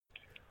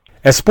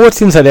As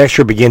Sports Insight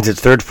Extra begins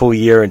its third full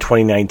year in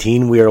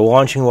 2019, we are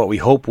launching what we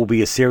hope will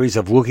be a series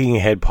of looking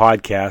ahead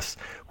podcasts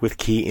with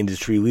key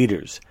industry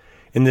leaders.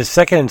 In this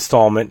second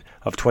installment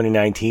of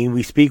 2019,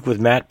 we speak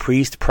with Matt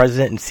Priest,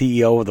 President and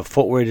CEO of the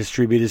Footwear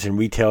Distributors and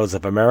Retailers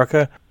of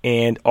America,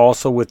 and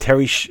also with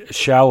Terry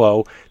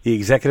Shallow, the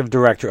Executive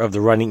Director of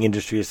the Running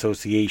Industry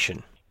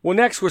Association. Well,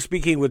 next we're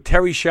speaking with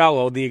Terry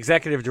Shallow, the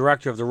Executive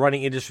Director of the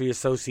Running Industry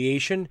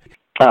Association.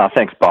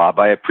 Thanks, Bob.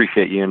 I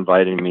appreciate you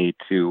inviting me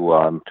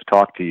to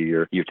talk to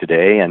you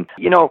today. And,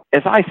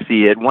 as I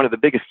see it, one of the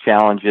biggest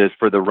challenges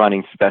for the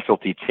running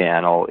specialty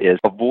channel is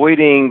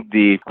avoiding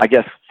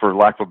for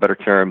lack of a better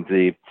term,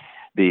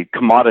 the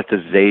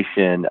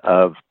commoditization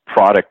of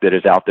product that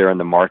is out there in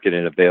the market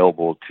and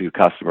available to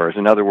customers.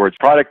 In other words,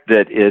 product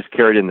that is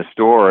carried in the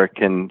store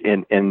can,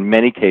 in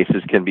many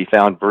cases, can be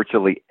found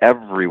virtually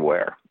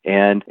everywhere.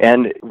 And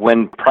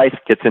when price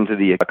gets into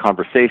the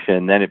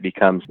conversation, then it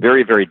becomes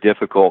very, very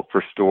difficult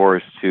for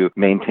stores to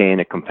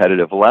maintain a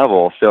competitive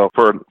level. So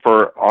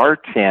for our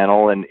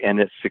channel and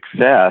its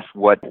success,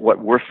 what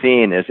we're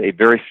seeing is a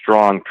very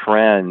strong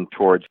trend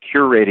towards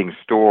curating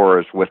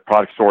stores with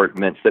product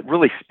assortments that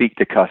really speak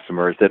to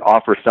customers, that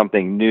offer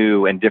something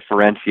new and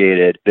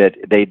differentiated that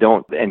they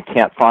don't and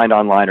can't find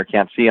online or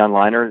can't see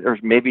online, or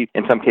maybe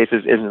in some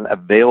cases isn't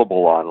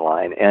available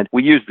online. And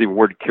we use the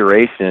word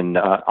curation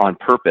on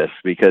purpose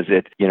because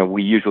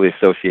we usually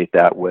associate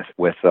that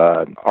with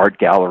art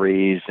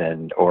galleries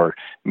or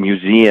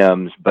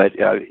museums, but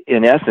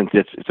in essence,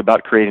 it's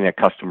about creating a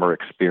customer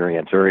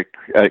experience or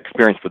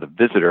experience for the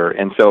visitor.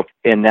 And so,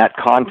 in that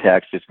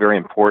context, it's very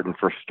important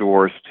for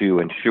stores to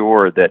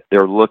ensure that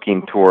they're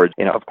looking towards,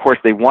 of course,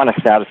 they want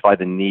to satisfy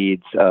the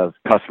needs of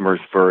customers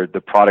for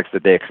the products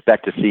that they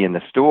expect to see in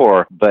the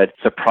store, but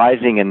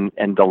surprising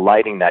and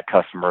delighting that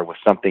customer with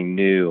something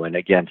new and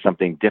again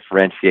something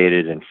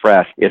differentiated and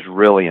fresh is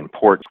really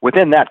important.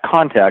 Within that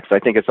context, I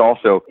think it's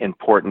also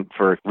important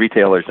for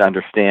retailers to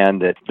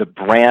understand that the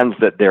brands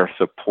that they're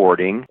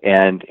supporting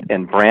and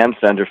brands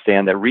to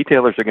understand that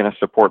retailers are going to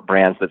support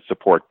brands that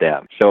support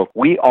them. So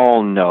we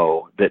all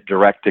know that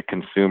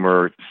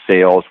direct-to-consumer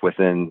sales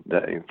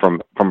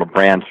from a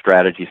brand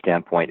strategy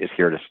standpoint is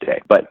here to stay.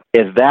 But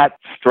as that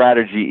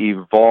strategy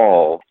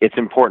evolves, it's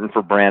important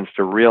for brands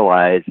to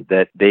realize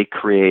that they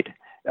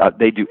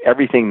do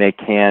everything they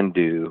can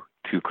do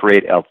to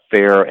create a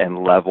fair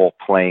and level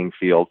playing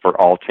field for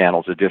all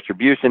channels of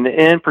distribution,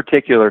 in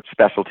particular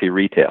specialty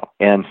retail.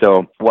 And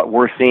so what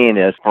we're seeing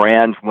is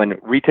brands, when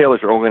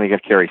retailers are only going to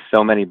carry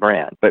so many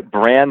brands, but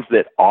brands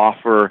that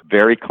offer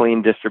very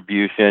clean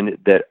distribution,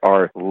 that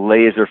are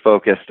laser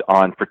focused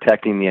on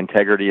protecting the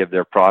integrity of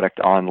their product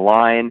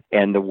online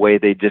and the way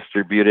they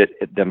distribute it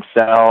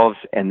themselves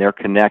and their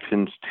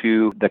connections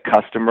to the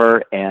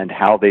customer and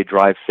how they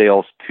drive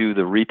sales to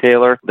the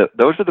retailer,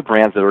 those are the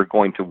brands that are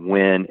going to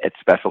win at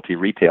specialty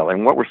retail.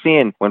 And what we're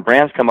seeing when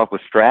brands come up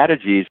with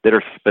strategies that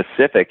are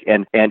specific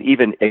and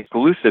even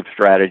exclusive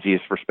strategies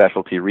for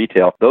specialty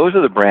retail, those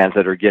are the brands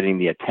that are getting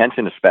the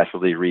attention of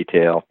specialty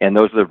retail, and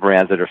those are the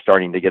brands that are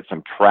starting to get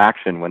some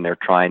traction when they're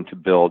trying to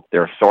build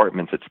their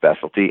assortments at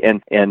specialty.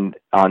 And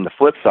on the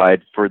flip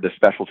side, for the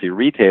specialty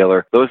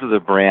retailer, those are the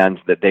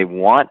brands that they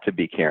want to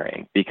be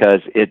carrying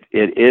because it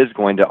is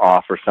going to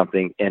offer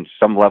something in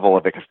some level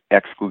of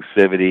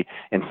exclusivity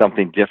and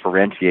something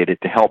differentiated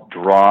to help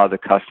draw the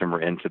customer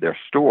into their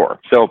store.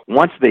 So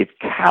once they've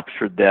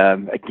captured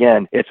them,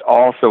 again, it's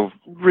also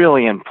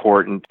really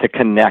important to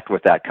connect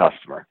with that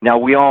customer. Now,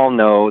 we all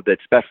know that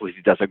specialty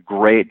does a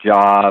great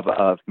job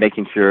of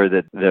making sure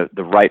that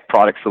the right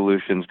product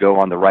solutions go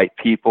on the right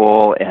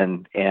people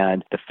and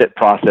the fit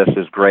process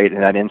is great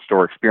and that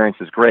in-store experience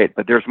is great,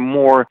 but there's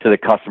more to the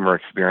customer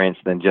experience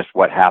than just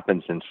what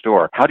happens in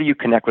store. How do you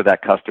connect with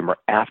that customer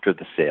after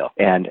the sale?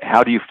 And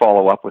how do you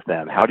follow up with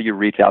them? How do you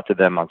reach out to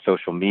them on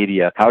social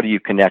media? How do you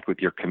connect with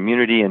your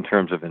community in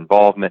terms of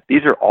involvement?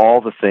 These are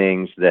all the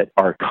things that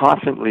are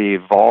constantly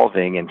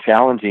evolving and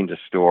challenging to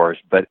stores,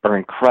 but are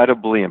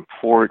incredibly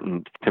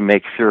important to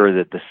make sure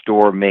that the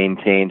store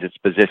maintains its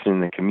position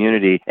in the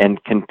community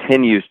and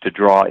continues to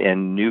draw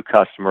in new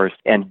customers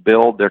and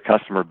build their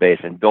customer base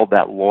and build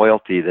that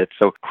loyalty that's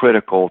so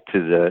critical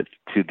to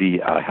the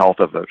health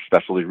of a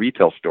specialty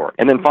retail store.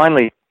 And then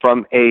finally,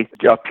 from a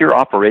pure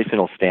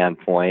operational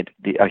standpoint,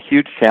 a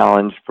huge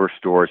challenge for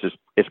stores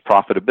is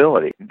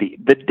profitability.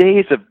 The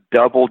days of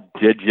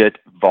double-digit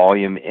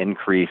volume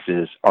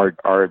increases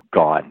are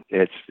gone.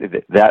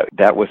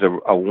 That was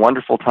a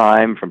wonderful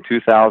time from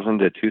 2000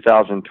 to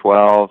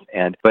 2012,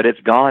 but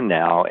it's gone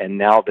now. And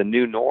now the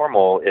new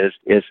normal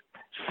is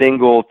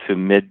single to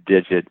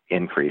mid-digit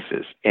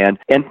increases, and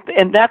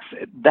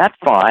that's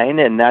fine,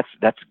 and that's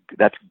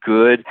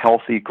good,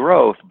 healthy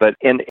growth. But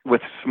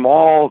with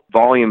small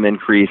volume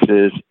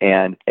increases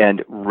and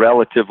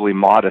relatively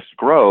modest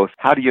growth,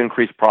 how do you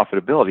increase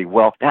profitability?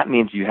 Well, that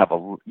means you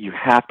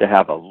have to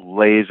have a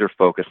laser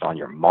focus on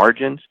your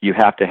margins. You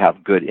have to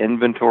have good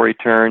inventory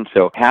turns.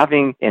 So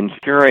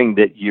ensuring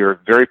that you're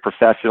very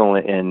professional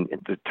in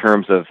the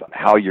terms of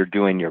how you're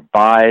doing your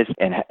buys,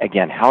 and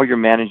again how you're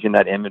managing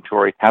that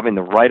inventory, having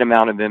the right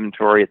amount of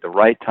inventory at the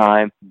right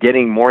time,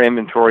 getting more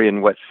inventory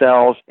in what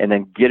sells, and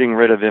then getting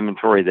rid of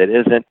inventory that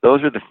isn't.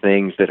 Those are the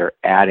things that are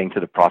adding to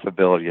the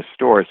profitability of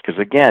stores. Because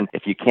again,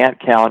 if you can't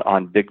count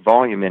on big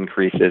volume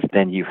increases,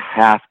 then you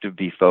have to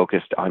be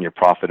focused on your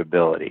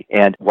profitability.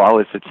 And while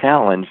it's a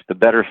challenge, the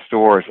better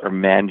stores are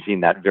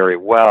managing that very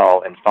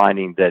well and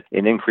finding that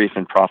an increase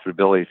in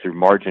profitability through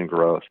margin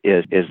growth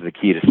is the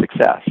key to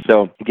success.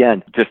 So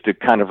again, just to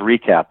kind of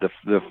recap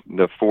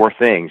the four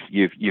things,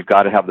 you've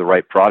got to have the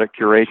right product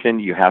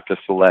curation. You have to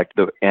select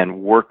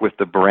and work with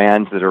the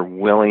brands that are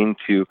willing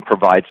to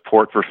provide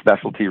support for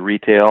specialty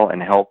retail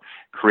and help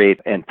create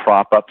and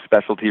prop up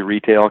specialty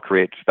retail,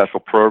 create special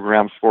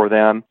programs for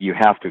them. You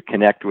have to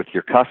connect with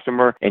your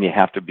customer, and you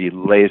have to be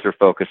laser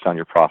focused on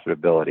your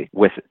profitability.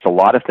 It's a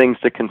lot of things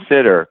to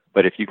consider,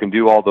 but if you can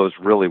do all those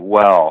really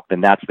well,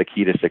 then that's the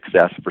key to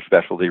success for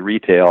specialty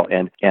retail.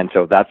 And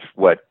so that's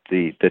what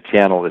the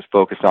channel is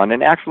focused on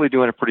and actually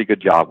doing a pretty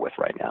good job with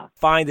right now.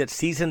 Find that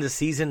season to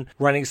season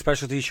running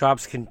specialty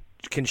shops can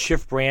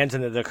shift brands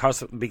and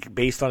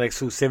based on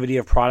exclusivity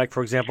of product,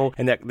 for example,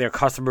 and that their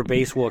customer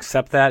base will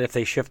accept that if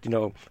they shift,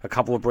 a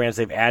couple of brands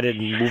they've added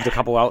and moved a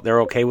couple out,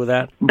 they're okay with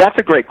that? That's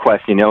a great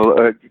question.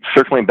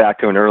 Circling back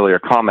to an earlier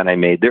comment I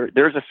made,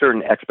 there's a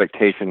certain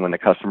expectation when the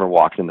customer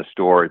walks in the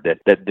store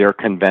that their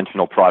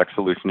conventional product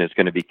solution is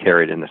going to be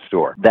carried in the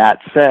store. That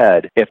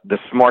said, if the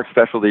smart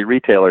specialty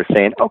retailer is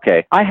saying,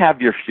 okay, I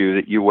have your shoe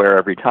that you wear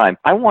every time,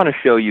 I want to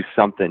show you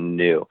something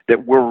new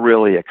that we're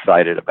really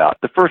excited about.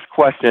 The first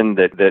question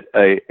that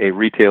a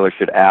retailer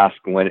should ask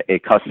when a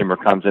customer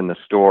comes in the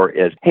store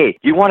is, hey,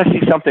 do you want to see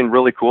something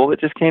really cool that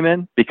just came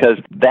in? Because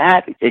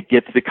it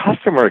gets the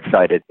customer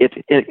excited.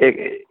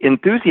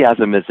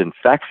 Enthusiasm is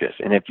infectious.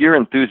 And if you're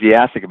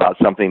enthusiastic about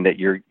something that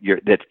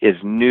that is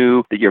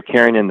new, that you're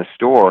carrying in the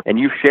store, and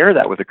you share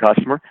that with a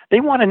customer, they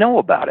want to know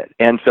about it.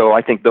 And so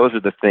I think those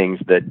are the things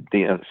that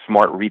the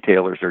smart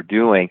retailers are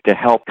doing to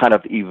help kind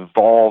of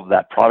evolve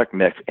that product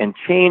mix and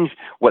change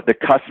what the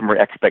customer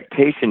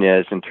expectation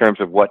is in terms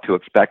of what to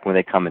expect when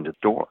they come into the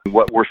store.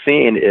 What we're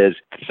seeing is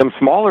some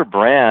smaller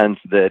brands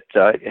that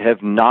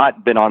have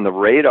not been on the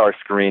radar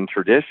screen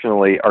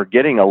traditionally are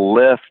getting a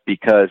lift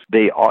because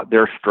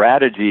their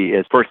strategy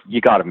is, first,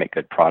 you got to make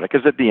good product,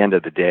 because at the end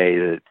of the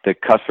day, the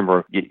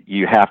customer,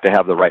 you have to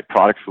have the right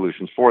product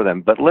solutions for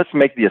them. But let's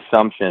make the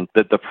assumption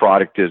that the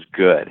product is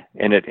good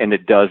and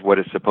it does what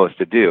it's supposed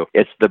to do.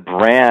 It's the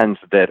brands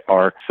that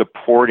are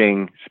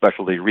supporting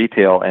specialty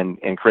retail and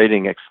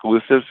creating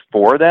exclusives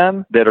for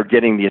them that are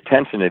getting the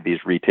attention of these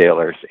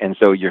retailers. And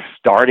so you're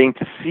starting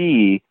to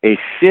see a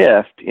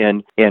shift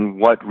in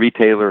what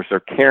retailers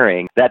are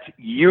carrying. That's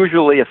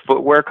usually a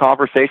footwear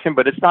conversation,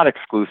 but it's not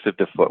exclusive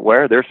to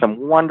footwear. There's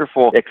some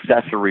wonderful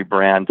accessory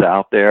brands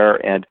out there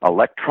and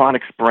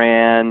electronics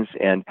brands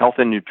and health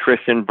and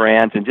nutrition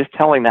brands, and just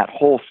telling that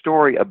whole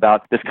story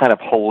about this kind of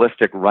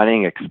holistic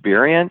running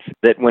experience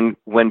that when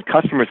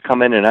customers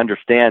come in and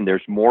understand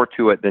there's more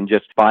to it than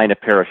just buying a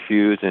pair of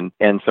shoes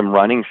and some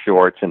running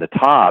shorts and the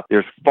top.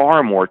 There's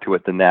far more to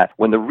it than that.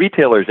 When the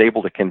retailer is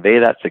able to convey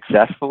that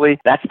successfully,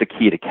 that's the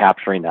key to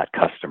capturing that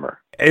customer.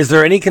 Is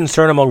there any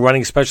concern among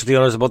running specialty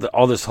owners about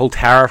all this whole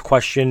tariff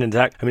question? And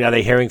are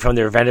they hearing from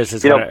their vendors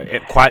it's going to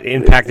quite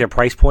impact their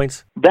price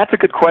points? That's a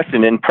good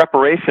question. In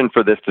preparation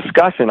for this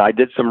discussion, I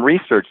did some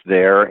research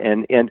there,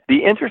 and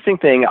the interesting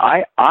thing,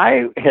 I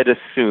had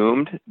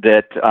assumed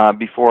that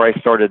before I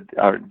started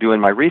doing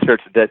my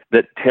research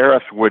that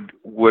tariffs were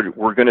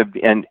going to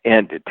be and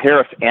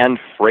tariffs and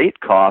freight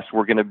costs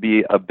were going to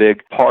be a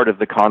big part of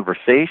the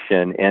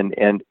conversation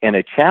and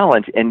a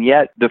challenge. And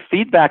yet the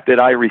feedback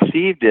that I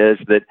received is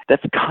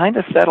that's kind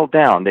of settled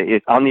down.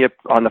 On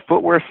the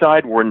footwear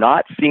side, we're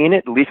not seeing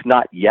it, at least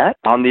not yet.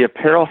 On the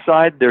apparel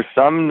side, there's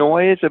some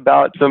noise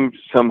about some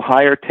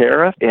higher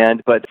tariff,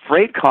 but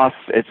freight costs.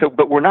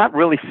 But we're not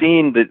really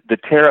seeing the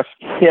tariffs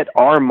hit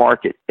our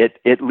market,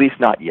 at least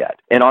not yet.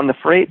 And on the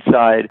freight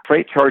side,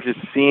 freight charges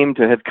seem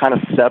to have kind of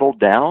settled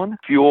down.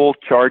 Fuel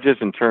charges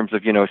in terms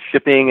of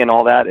shipping and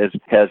all that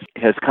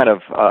has kind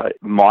of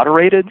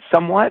moderated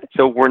somewhat.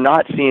 So we're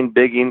not seeing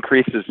big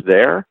increases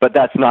there. But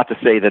that's not to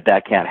say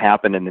that can't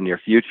happen in the near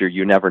future.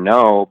 You never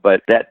know.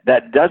 But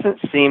that doesn't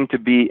seem to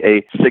be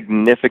a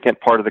significant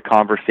part of the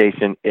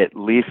conversation, at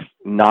least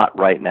not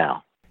right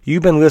now.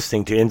 You've been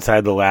listening to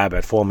Inside the Lab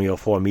at Formula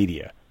 4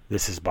 Media.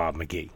 This is Bob McGee.